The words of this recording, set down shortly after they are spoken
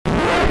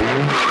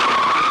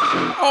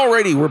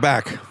Alrighty, we're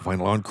back.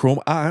 Final on Chrome.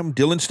 I'm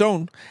Dylan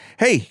Stone.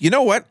 Hey, you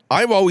know what?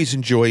 I've always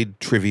enjoyed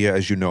trivia,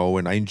 as you know,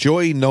 and I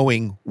enjoy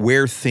knowing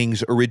where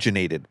things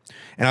originated.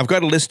 And I've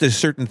got a list of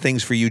certain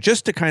things for you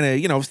just to kind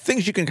of,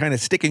 things you can kind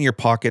of stick in your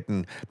pocket,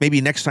 and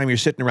maybe next time you're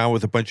sitting around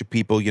with a bunch of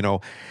people,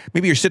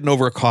 maybe you're sitting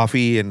over a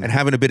coffee and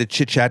having a bit of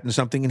chit-chat and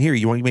something, and here,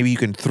 maybe you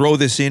can throw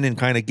this in and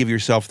kind of give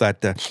yourself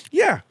that,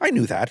 yeah, I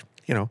knew that,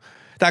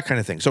 that kind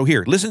of thing. So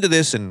here, listen to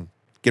this and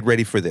get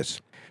ready for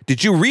this.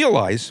 Did you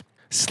realize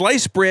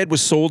sliced bread was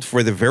sold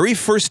for the very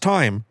first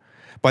time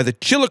by the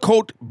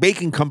Chillicothe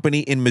Baking Company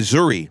in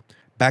Missouri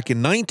back in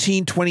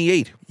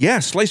 1928. Yeah,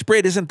 sliced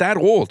bread isn't that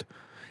old.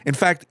 In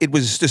fact, it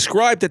was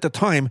described at the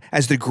time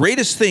as the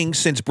greatest thing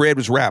since bread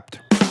was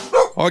wrapped.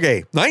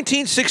 Okay,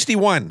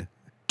 1961,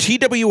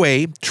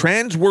 TWA,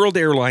 Trans World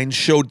Airlines,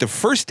 showed the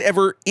first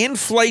ever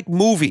in-flight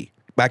movie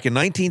back in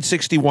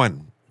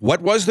 1961.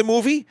 What was the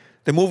movie?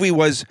 The movie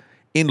was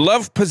In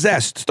Love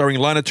Possessed, starring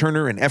Lana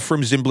Turner and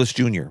Ephraim Zimbalist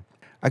Jr.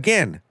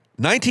 Again,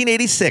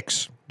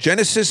 1986,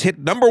 Genesis hit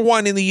number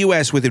 1 in the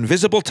U.S. with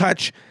Invisible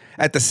Touch.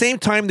 At the same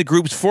time, the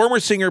group's former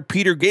singer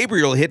Peter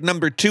Gabriel hit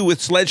number 2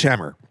 with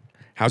Sledgehammer.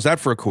 How's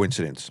that for a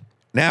coincidence?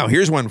 Now,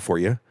 here's one for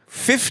you.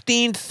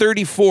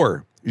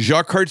 1534,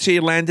 Jacques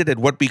Cartier landed at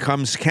what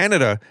becomes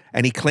Canada,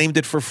 and he claimed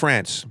it for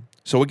France.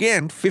 So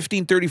again,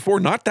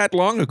 1534, not that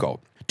long ago.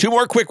 2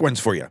 more quick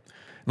ones for you.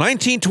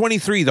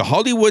 1923, the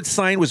Hollywood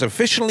sign was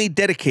officially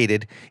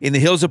dedicated in the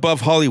hills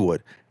above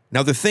Hollywood.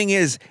 Now, the thing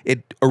is,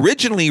 it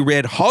originally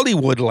read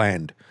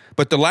Hollywoodland,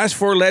 but the last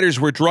 4 letters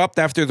were dropped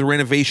after the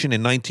renovation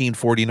in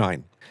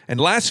 1949.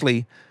 And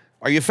lastly,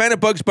 are you a fan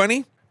of Bugs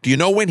Bunny? Do you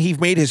know when he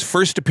made his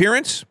first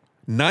appearance?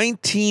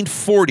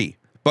 1940.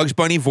 Bugs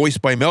Bunny,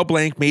 voiced by Mel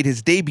Blanc, made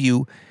his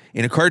debut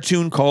in a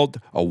cartoon called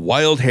A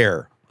Wild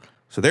Hare.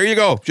 So there you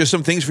go. Just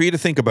some things for you to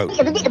think about.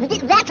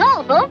 That's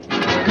all, folks.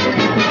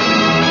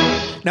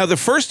 Now, the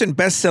first and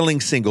best-selling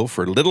single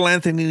for Little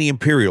Anthony and the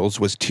Imperials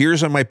was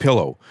Tears on My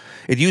Pillow.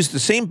 It used the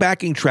same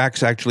backing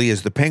tracks, actually,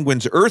 as the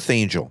Penguins' Earth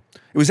Angel.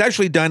 It was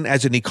actually done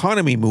as an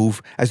economy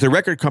move, as the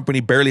record company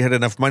barely had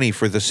enough money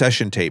for the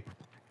session tape.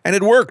 And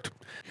it worked.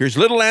 Here's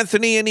Little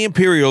Anthony and the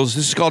Imperials.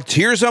 This is called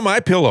Tears on My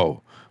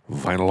Pillow.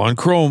 Vinyl on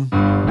Chrome.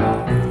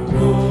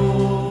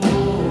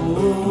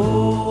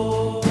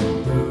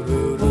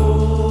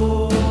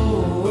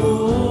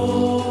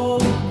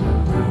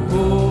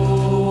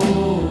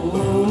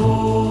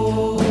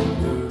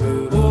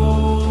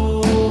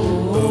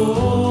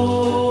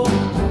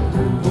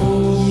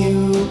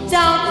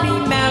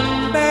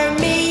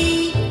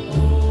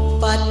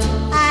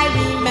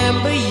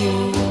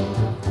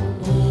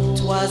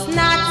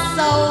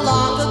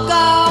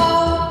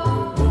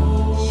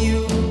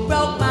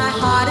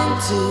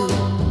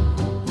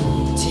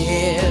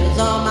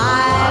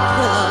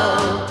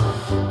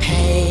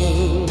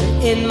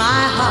 In my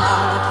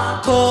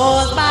heart,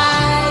 caused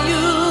by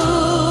you.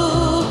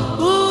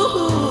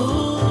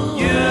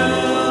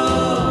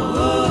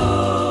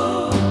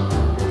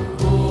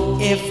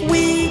 If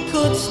we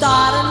could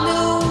start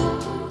anew,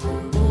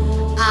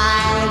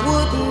 I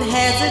wouldn't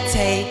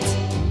hesitate.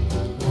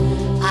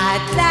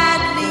 I'd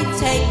gladly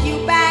take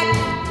you back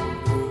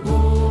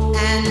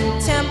and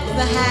tempt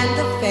the hand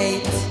of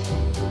fate.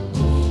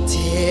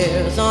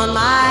 Tears on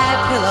my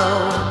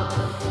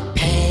pillow,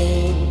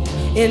 pain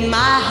in my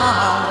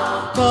heart,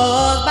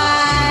 caused by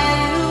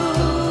you.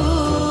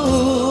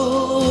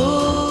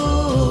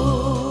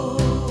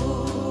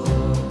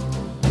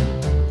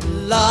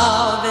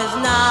 Love is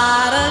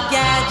not a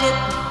gadget,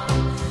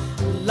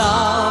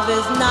 love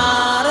is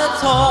not a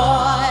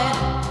toy.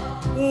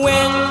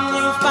 When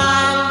you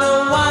find the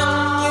one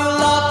you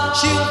love,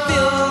 she'll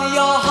fill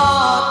your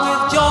heart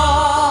with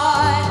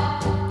joy.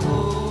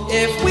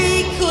 If we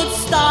could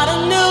start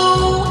anew,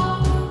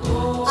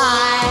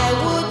 I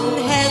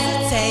wouldn't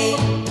hesitate.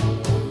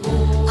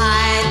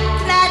 I'd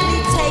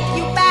gladly take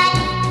you back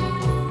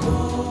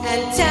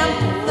and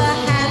tempt the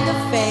hand of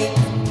fate.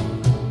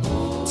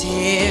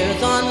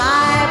 Tears on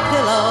my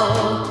pillow,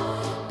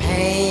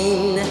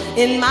 pain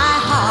in my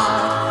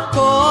heart,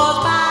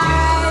 caused by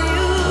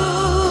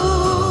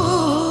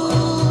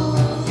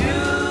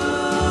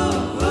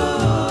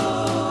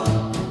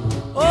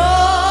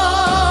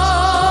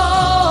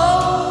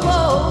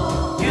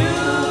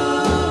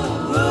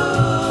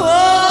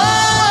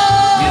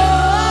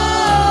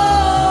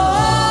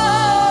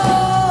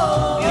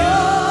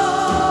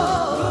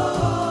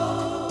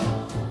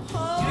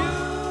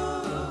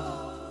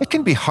It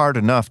can be hard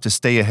enough to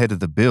stay ahead of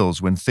the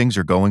bills when things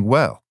are going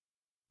well,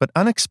 but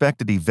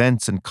unexpected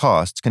events and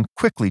costs can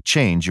quickly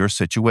change your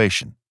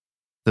situation.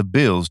 The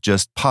bills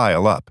just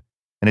pile up,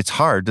 and it's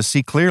hard to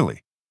see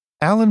clearly.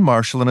 Allen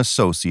Marshall &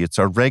 Associates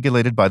are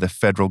regulated by the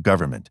federal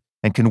government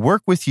and can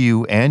work with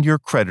you and your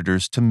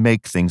creditors to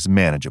make things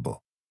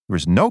manageable. There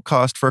is no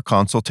cost for a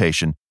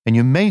consultation, and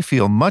you may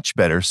feel much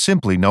better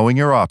simply knowing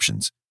your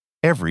options.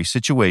 Every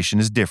situation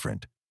is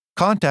different.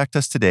 Contact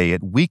us today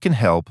at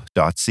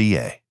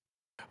wecanhelp.ca.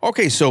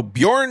 Okay, so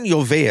Bjorn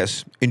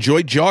Ulvaeus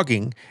enjoyed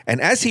jogging,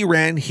 and as he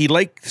ran, he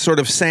sort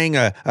of sang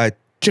a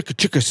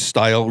chicka-chicka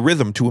style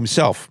rhythm to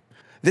himself.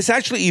 This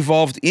actually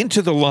evolved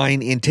into the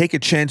line in Take a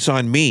Chance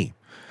on Me,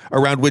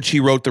 around which he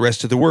wrote the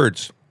rest of the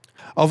words.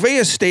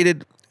 Alvea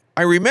stated,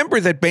 I remember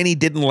that Benny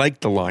didn't like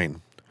the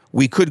line.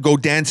 We could go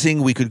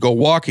dancing, we could go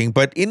walking,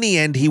 but in the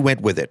end he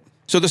went with it.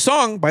 So the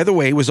song, by the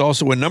way, was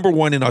also a number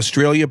one in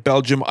Australia,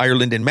 Belgium,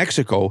 Ireland, and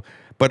Mexico,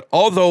 but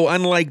although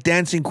unlike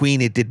Dancing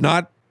Queen, it did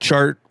not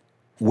chart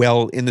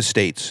well in the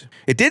States.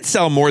 It did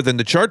sell more than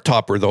the chart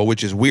topper, though,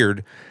 which is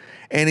weird.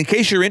 And in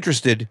case you're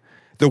interested,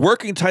 the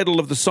working title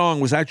of the song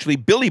was actually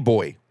Billy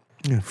Boy.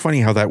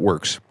 Funny how that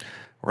works.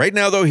 Right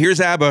now, though, here's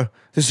ABBA.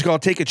 This is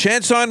called Take a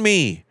Chance on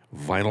Me.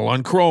 Vinyl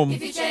on Chrome.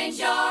 If you change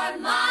your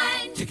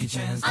mind, take a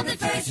chance. I'm the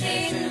first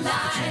in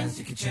line.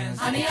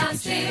 Honey, I'm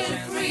still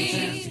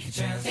free.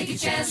 Take a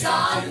chance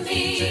on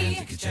me.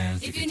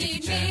 If you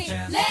need me,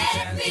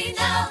 let me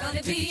know.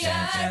 Gonna be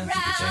around.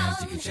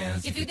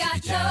 If you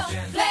got no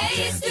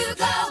place to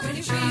go when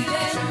you're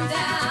feeling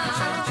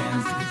down.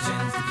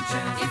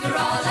 If you're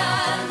all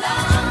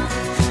alone,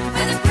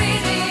 when the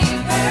pretty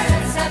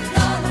birds have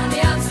flown,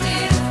 honey, I'm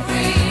still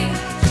free.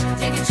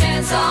 Take a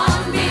chance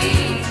on me.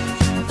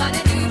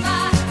 Gonna do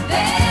my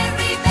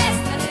very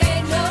best, and it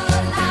ain't no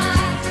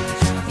lie.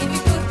 If you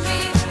put me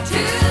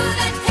to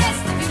the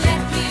test, if you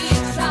let me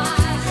try,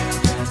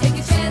 take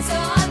a chance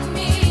on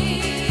me.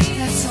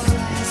 That's all I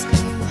ask of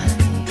you,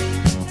 honey.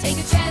 Take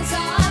a chance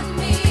on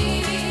me.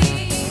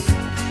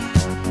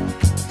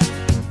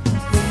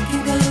 We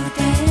can go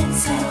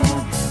dancing,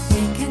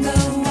 we can go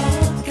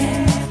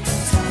walking,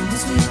 as long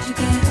as we're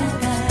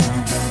together.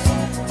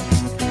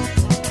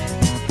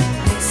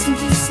 Listen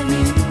to some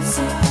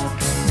music,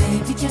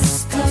 maybe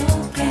just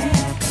talking,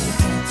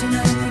 get to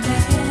know me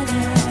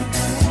better.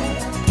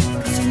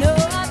 'Cause you know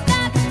I've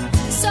got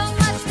so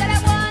much that I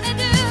wanna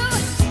do.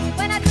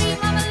 When I dream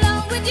I'm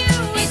alone with you,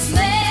 it's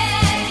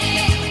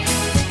magic.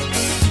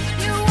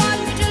 You want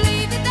me to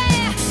leave it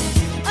there,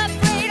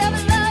 afraid of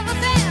a love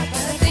affair,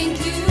 but I think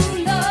you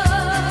know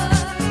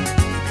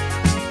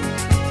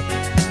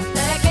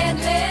that I can't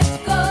let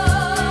go.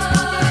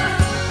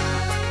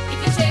 If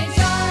you change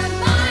your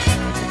mind,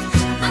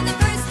 I'm the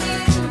first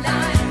in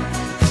line.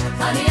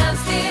 Honey, I'm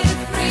still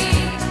free.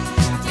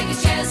 Take a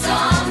chance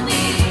on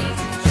me.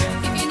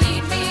 If you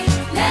need me,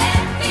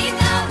 let me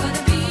know.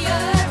 Gonna be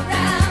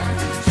around.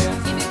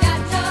 If you got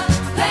no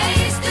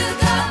place to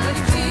go when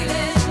you're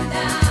feeling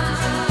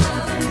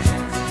down.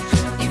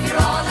 If you're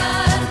all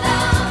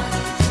alone,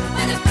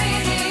 when the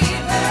pretty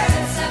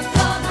birds have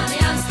flown, honey,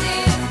 I'm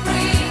still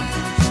free.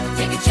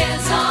 Take a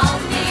chance on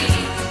me.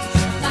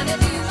 Gonna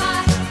do my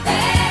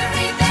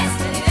very best,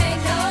 and it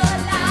ain't no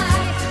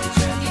lie.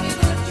 If you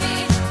put me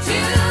to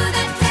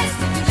the test,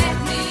 if you let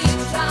me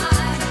try,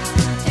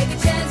 take a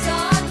chance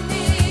on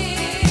me.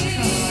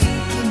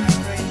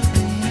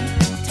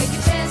 Take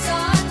a chance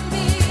on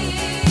me.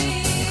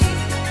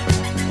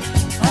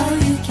 Oh,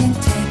 you can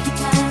take your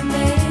time,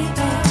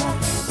 baby.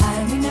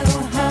 I'm in no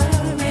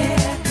hurry.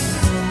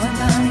 Oh, I'm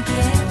gonna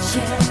get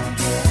you.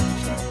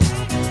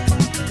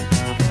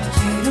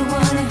 You don't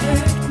wanna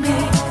hurt me,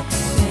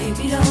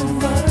 baby, don't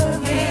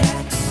worry.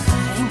 I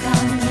ain't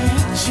gonna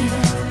let you.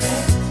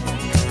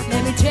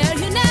 Let me tell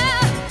you now,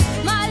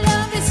 my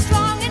love is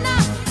strong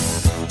enough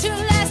to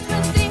last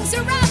when things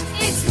are rough.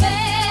 It's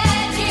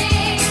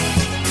magic.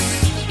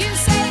 You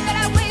say that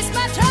I waste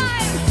my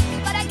time,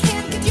 but I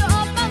can't get you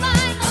off my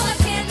mind. Oh, I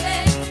can't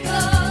let go.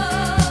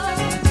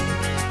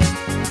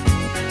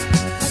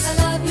 'Cause I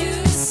love you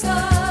so.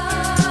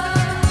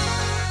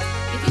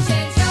 If you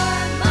change your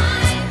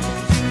mind,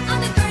 I'm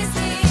the first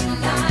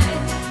in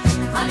line.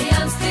 Honey,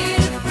 I'm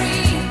still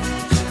free.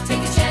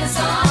 Take a chance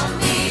on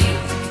me.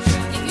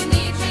 If you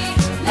need me,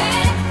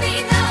 let me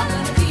know.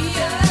 Gonna be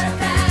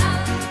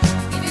around.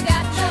 If you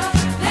got no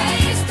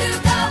place to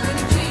go when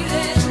you're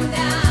feeling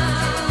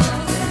down.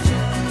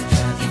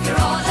 If you're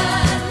all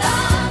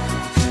alone,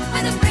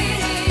 when the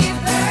pretty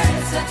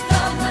birds have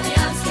flown, honey,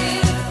 I'm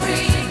still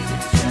free.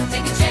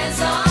 Take a chance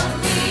on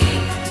me.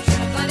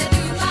 Gonna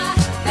do my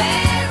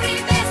very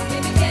best,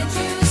 baby, can't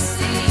you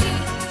see?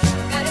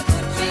 Gotta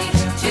put me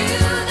to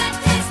the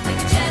test. Take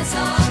a chance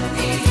on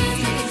me.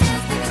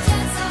 Take a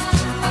chance on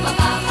me.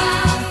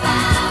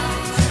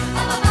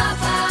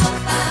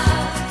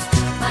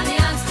 Honey,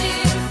 I'm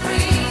still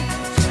free.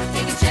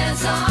 Take a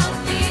chance on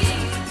me.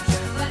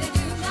 Gonna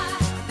do my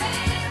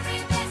very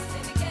best,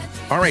 baby, can't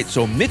you? All right,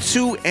 so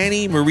Mitsou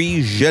Annie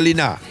Marie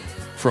Gelina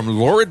from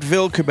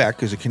Loretteville,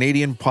 Quebec, is a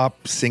Canadian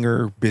pop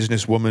singer,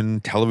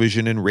 businesswoman,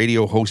 television and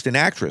radio host and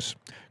actress.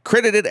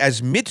 Credited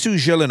as Mitsou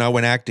Gelina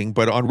when acting,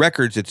 but on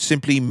records it's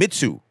simply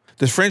Mitsou,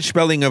 the French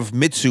spelling of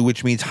Mitsou,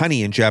 which means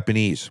honey in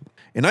Japanese.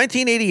 In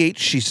 1988,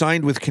 she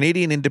signed with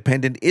Canadian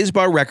independent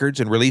ISBA Records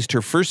and released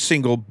her first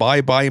single,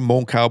 Bye Bye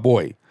Mon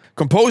Cowboy,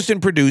 composed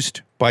and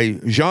produced by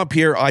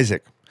Jean-Pierre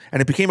Isaac,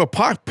 and it became a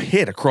pop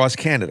hit across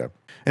Canada.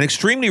 An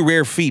extremely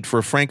rare feat for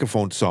a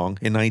francophone song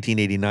in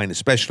 1989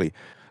 especially.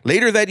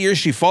 Later that year,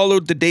 she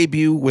followed the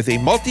debut with a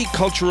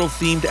multicultural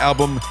themed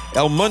album,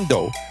 El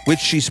Mundo, which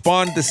she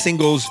spawned the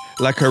singles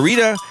La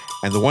Corrida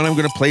and the one I'm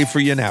going to play for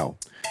you now.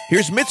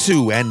 Here's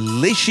Mitsou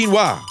and Les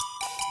Chinois,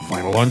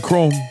 vinyl on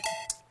Chrome.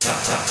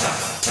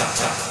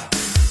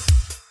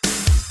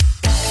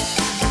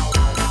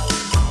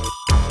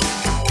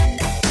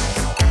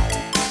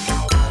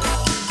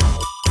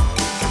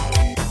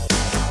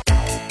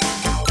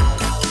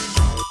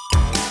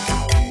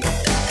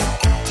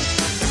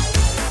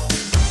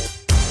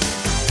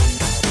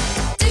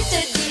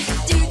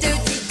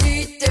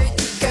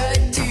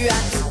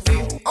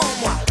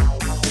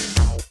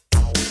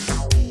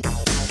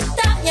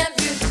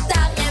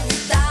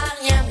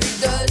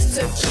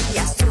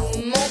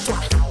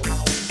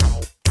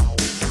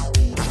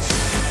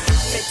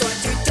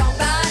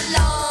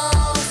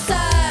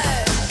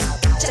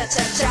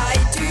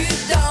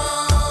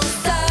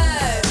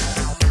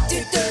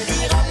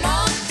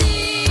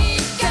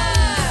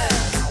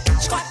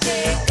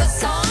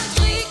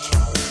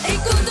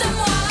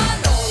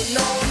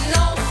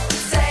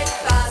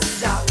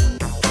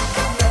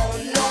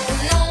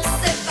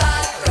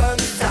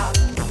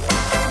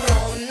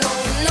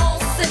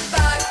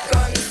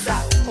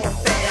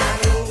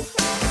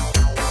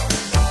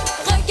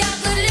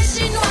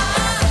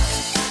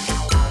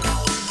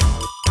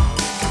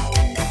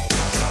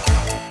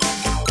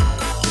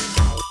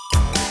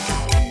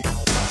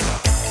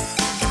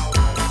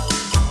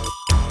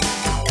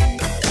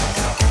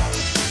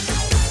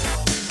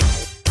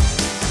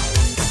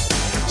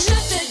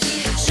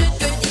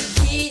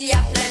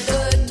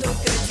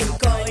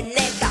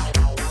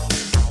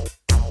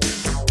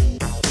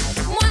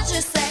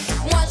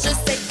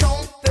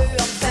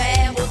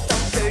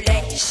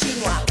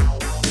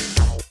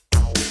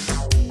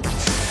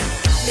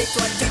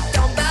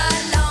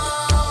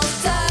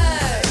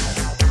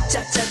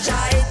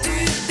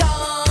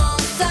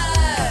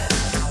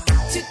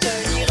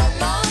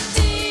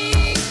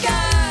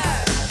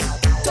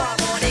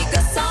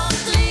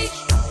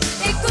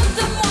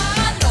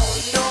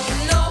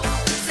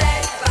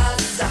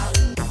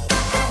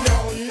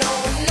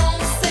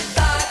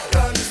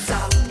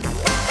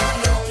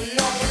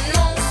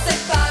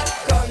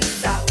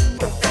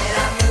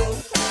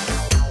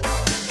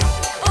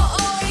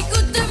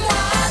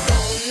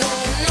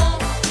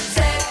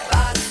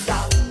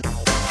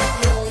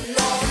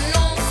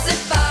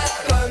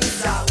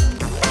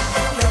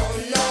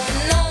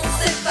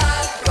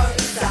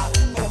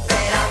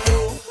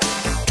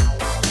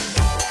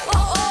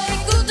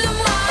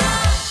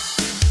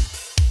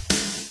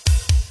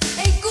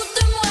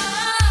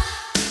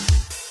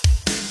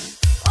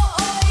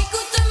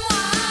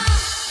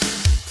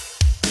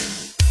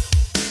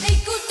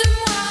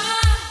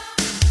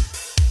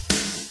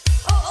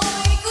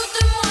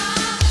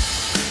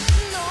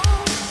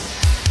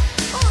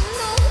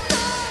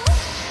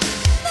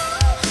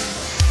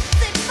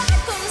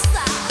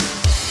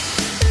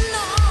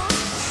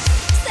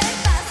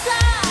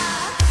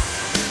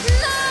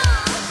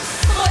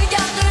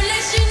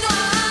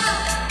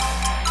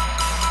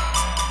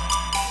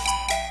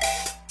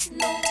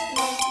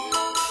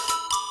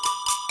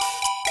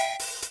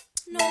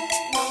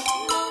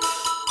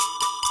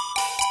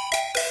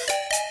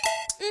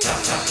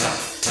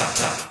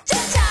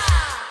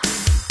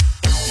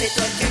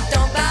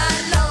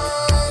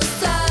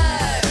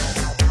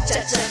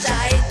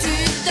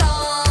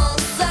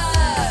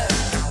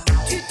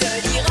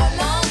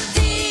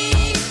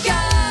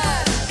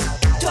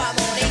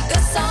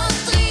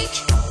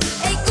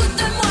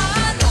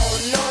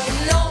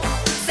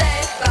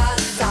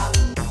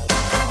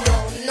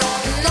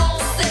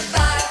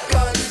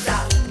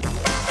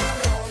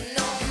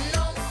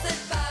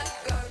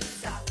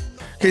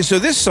 Okay, so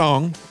this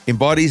song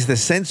embodies the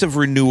sense of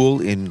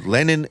renewal in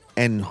Lennon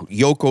and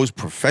Yoko's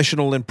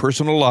professional and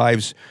personal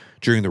lives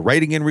during the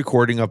writing and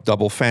recording of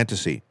Double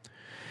Fantasy.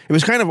 It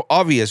was kind of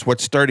obvious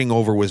what Starting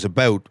Over was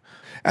about.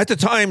 At the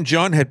time,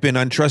 John had been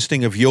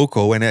untrusting of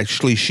Yoko, and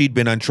actually she'd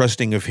been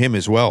untrusting of him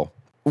as well.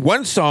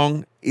 One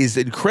song is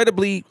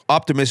incredibly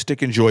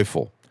optimistic and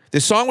joyful.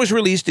 This song was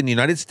released in the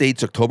United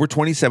States October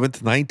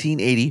 27th,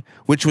 1980,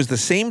 which was the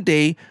same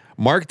day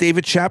Mark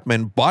David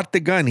Chapman bought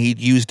the gun he'd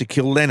used to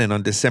kill Lennon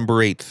on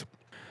December 8th.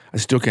 I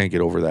still can't get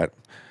over that.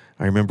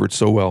 I remember it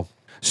so well.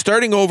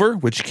 Starting Over,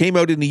 which came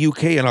out in the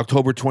UK on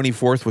October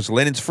 24th, was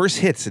Lennon's first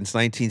hit since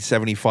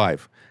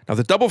 1975. Now,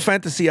 the Double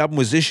Fantasy album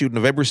was issued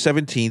November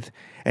 17th,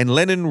 and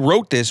Lennon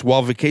wrote this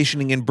while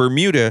vacationing in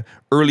Bermuda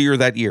earlier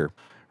that year.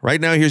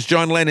 Right now, here's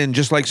John Lennon,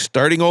 just like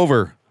Starting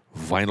Over,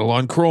 vinyl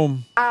on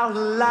chrome. Our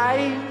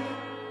life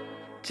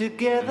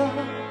together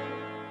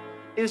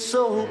is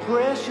so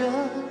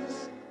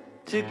precious.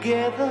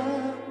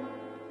 Together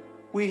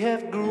we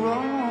have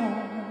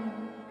grown.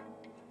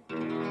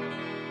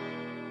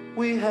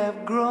 We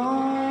have grown.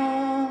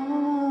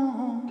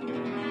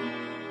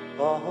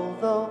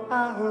 Although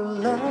our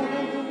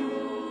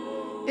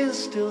love is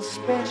still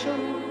special,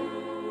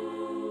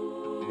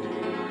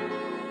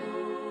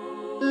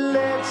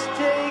 let's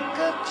take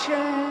a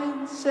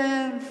chance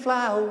and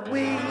fly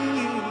away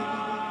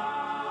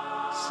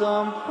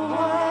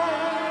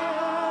somewhere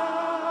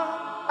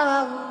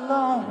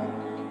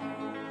alone.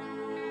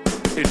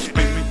 It's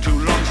been too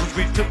long since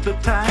we took the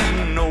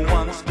time. No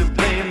one's to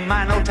blame.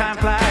 I know time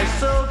flies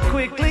so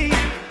quickly.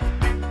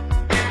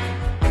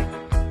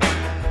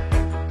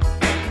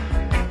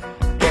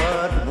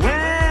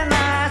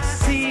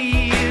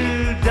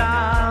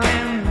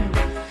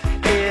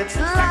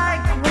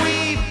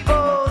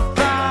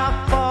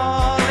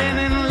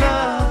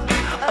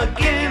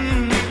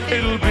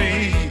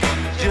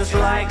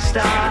 like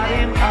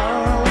starting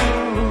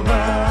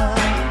over.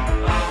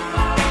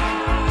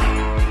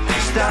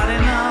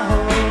 Starting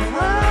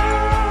over.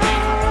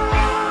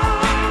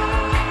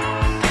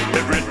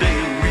 Every day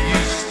we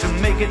used to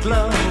make it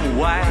love.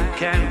 Why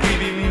can't we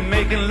be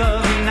making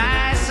love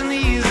nice and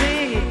easy?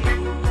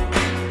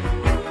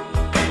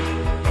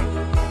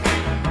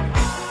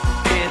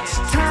 It's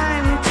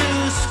time to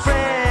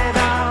spread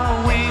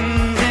our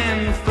wings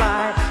and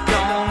fly.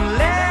 Don't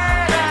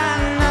let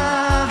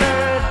another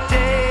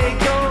day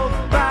go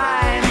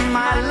by,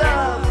 my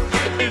love.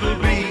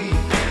 It'll be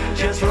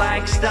just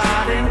like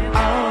starting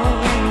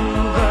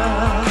over.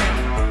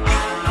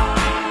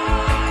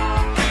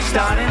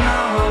 Starting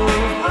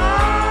over.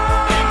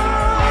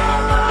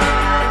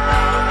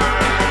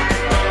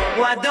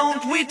 Why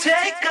don't we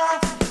take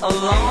off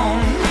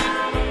alone?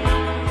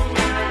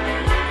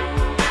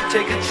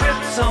 Take a trip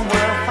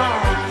somewhere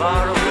far,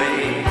 far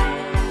away.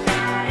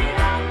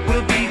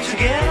 We'll be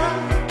together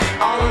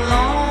all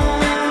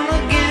alone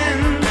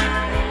again,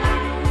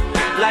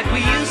 like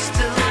we used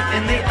to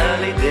in the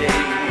early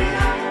days.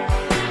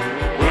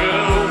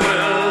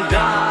 Well,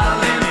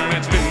 darling,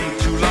 it's been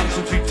too long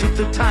since we took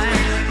the time.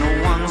 No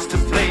one's to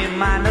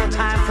blame, I know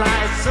time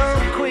flies so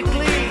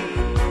quickly.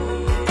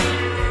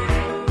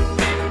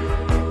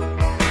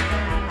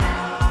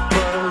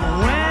 But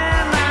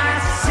when I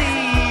see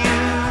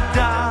you,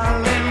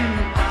 darling,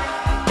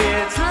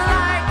 it's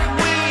like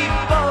we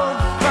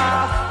both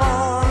are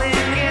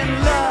falling in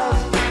love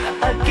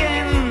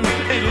again.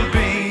 It'll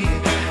be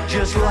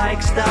just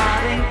like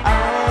starting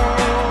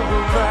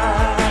over.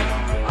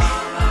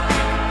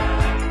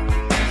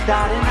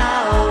 Starting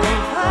over.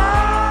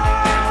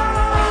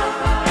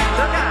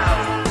 Look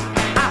out.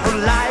 Our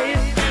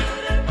life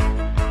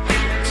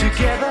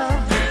together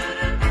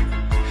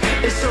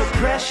is so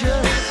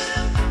precious.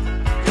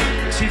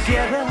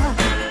 Together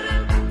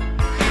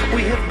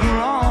we have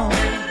grown.